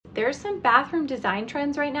there's some bathroom design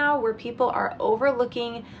trends right now where people are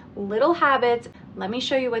overlooking little habits. Let me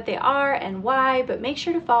show you what they are and why, but make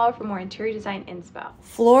sure to follow for more interior design inspo.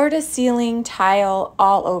 Floor to ceiling tile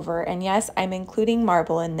all over, and yes, I'm including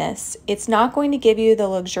marble in this. It's not going to give you the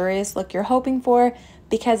luxurious look you're hoping for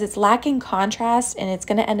because it's lacking contrast and it's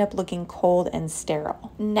going to end up looking cold and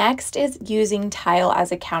sterile. Next is using tile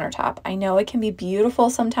as a countertop. I know it can be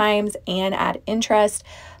beautiful sometimes and add interest,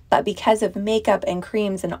 but because of makeup and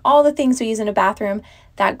creams and all the things we use in a bathroom,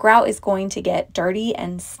 that grout is going to get dirty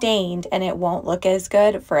and stained and it won't look as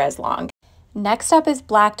good for as long. Next up is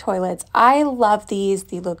black toilets. I love these.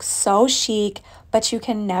 They look so chic, but you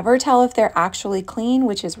can never tell if they're actually clean,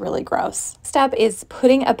 which is really gross. Next up is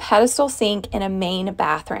putting a pedestal sink in a main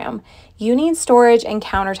bathroom. You need storage and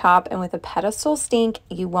countertop, and with a pedestal sink,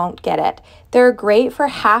 you won't get it. They're great for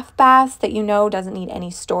half baths that you know doesn't need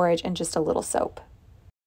any storage and just a little soap.